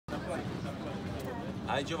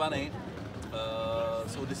Hi Giovanni,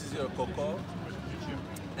 so this is your Coco,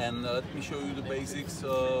 and let me show you the basics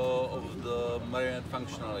of the Marionette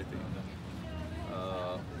functionality.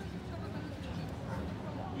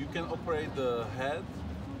 You can operate the head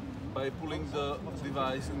by pulling the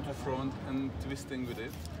device into front and twisting with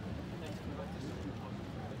it.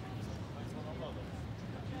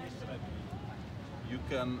 You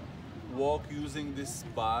can walk using this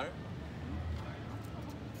bar.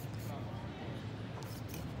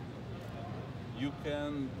 You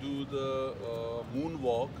can do the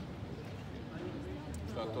moonwalk.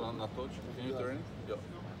 Can you turn it? Yeah.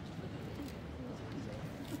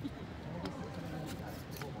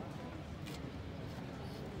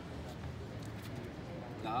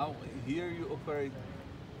 Now here you operate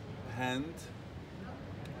hand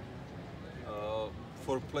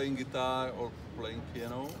for playing guitar or playing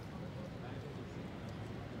piano.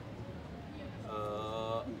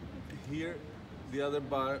 Here the other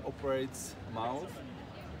bar operates mouth.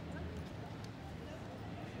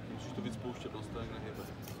 Musíš to víc pouštět, on se to tak nehýbe.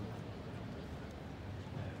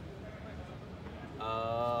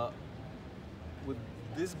 With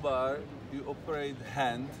this bar you operate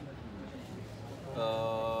hand,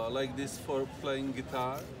 like this for playing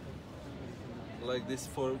guitar, like this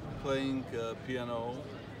for playing piano.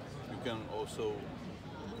 You can also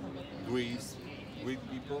greet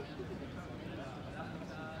people.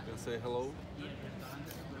 You can say hello.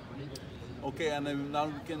 Okay, and then now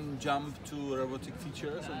we can jump to robotic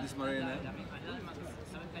features of this Marionette.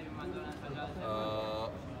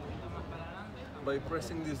 By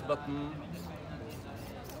pressing this button,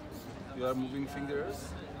 you are moving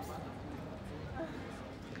fingers.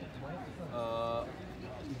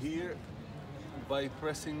 Here, by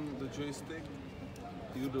pressing the joystick,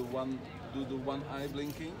 you do the one eye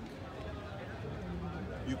blinking.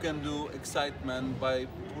 You can do excitement by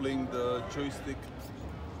pulling the joystick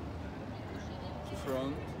to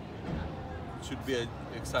front. It should be an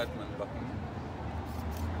excitement button.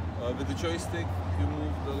 With the joystick, you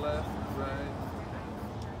move the left, right.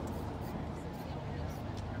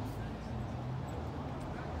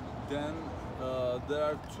 Then there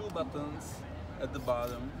are two buttons at the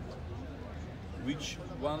bottom. Which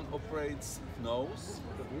one operates nose?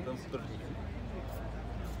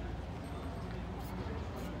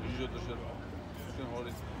 You can hold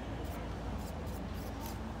it.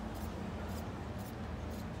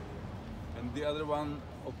 And the other one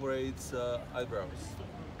operates eyebrows.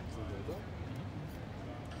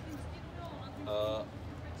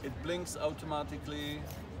 It blinks automatically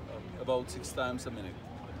about 6 times a minute.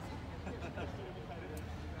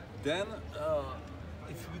 Then,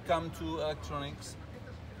 if we come to electronics,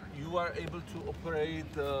 you are able to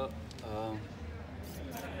operate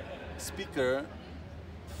speaker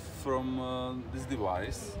from this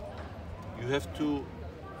device. You have to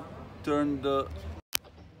turn the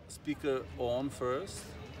speaker on first.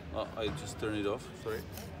 Oh, I just turned it off, sorry.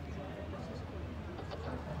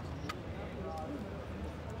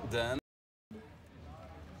 Then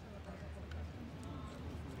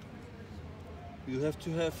you have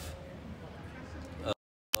to have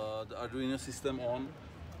the Arduino system on,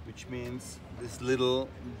 which means this little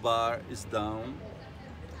bar is down.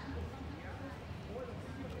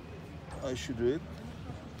 I should do it.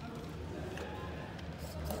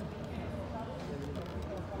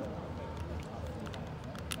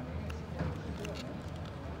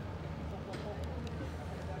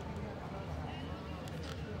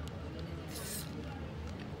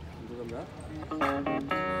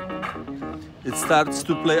 It starts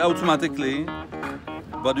to play automatically,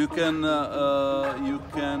 but you can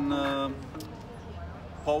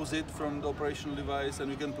pause it from the operational device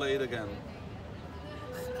and you can play it again.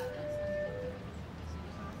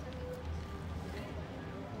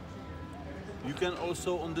 You can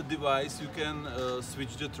also, on the device, you can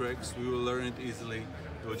switch the tracks. We will learn it easily.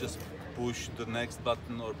 You will just push the next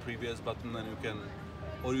button or previous button, and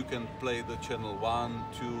you can play the channel 1,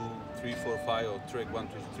 2, 3, 4, 5, or track 1,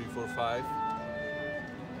 2, 3, 4, 5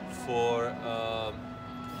 for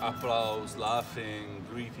applause, laughing,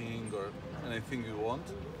 greeting, or anything you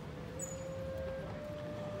want.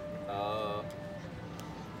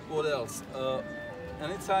 What else?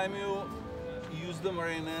 Anytime you use the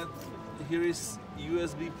Marionette, here is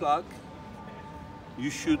USB plug.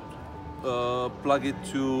 You should plug it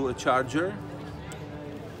to a charger.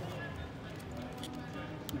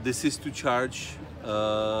 This is to charge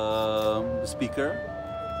the speaker.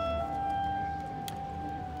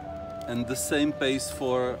 And the same pays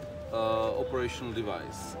for operational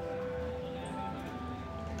device.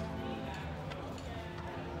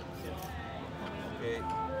 Okay.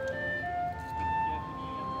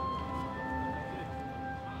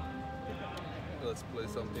 let's play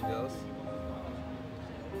something else.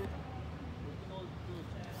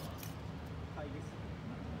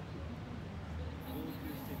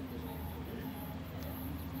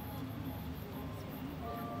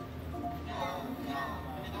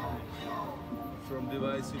 From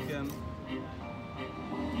device you can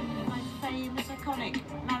famous iconic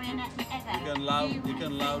Marionette ever. you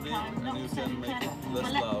can loud it and you can make it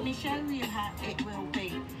less loud. Let me show you how it will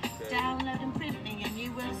be. Okay. Download and print me and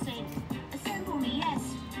you will see. Assemble me, yes.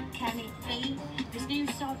 Can it be? This new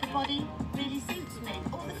type of body really suits me.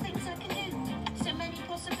 All the things I can do. So many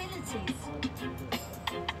possibilities.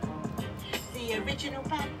 The original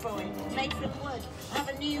bad boy, made from wood. I have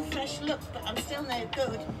a new fresh look, but I'm still no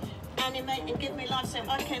good. Animate and give me life so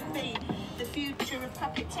I can be the future of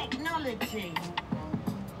puppet technology.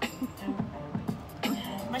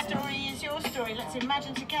 My story is your story. Let's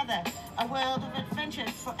imagine together a world of adventure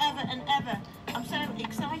forever and ever. I'm so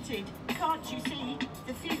excited. Can't you see?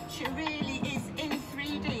 The future really is in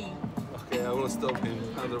 3D. Okay, I will stop him.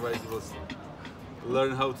 Otherwise, he will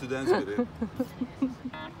learn how to dance with it.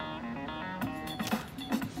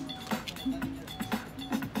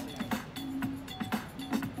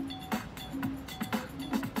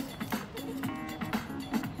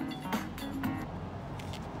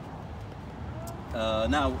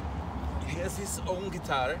 Now, he has his own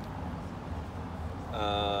guitar.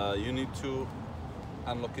 You need to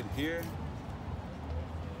unlock it here.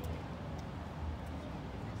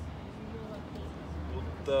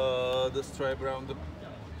 Put the stripe around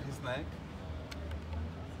his neck.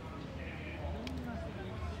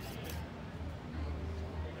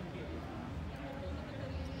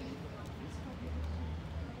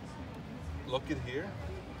 Lock it here.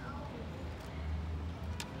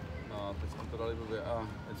 No, teď jsme to dali blbě.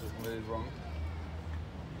 I just made it wrong.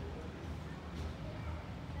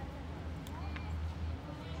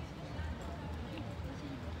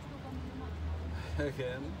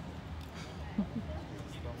 Again.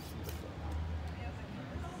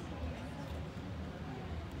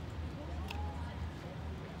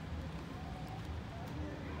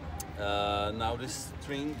 Now this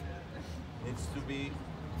string needs to be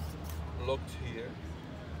locked here.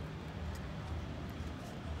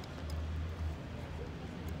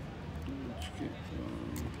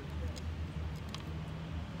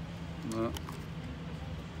 No.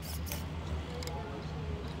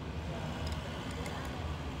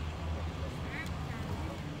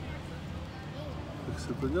 Jak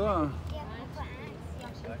se to dělá?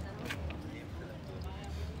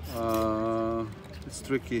 It's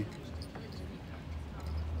tricky.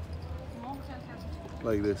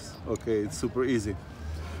 Like this. Okay, it's super easy.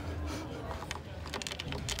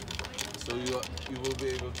 So you will be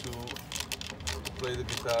able to play the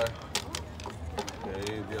guitar.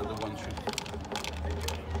 Okay, the other one should.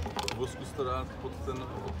 Zkus to dát pod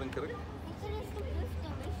ten krk.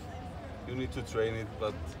 You need to train it,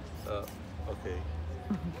 but okay.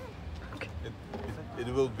 It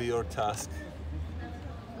will be your task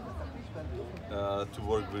to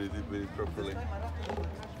work with it properly.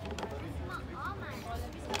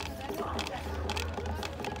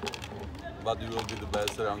 But you will be the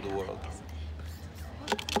best around the world.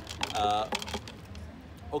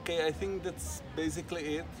 Okay, I think that's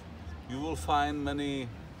basically it. You will find many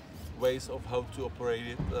ways of how to operate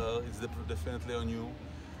it. It's definitely on you.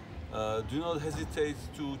 Do not hesitate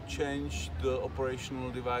to change the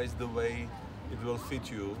operational device the way it will fit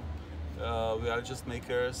you. We are just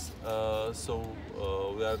makers, so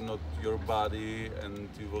we are not your body, and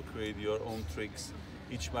you will create your own tricks.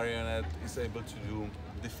 Each marionette is able to do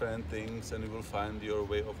different things, and you will find your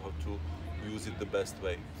way of how to use it the best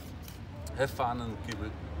way. Have fun and keep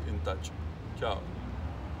it in touch. Ciao.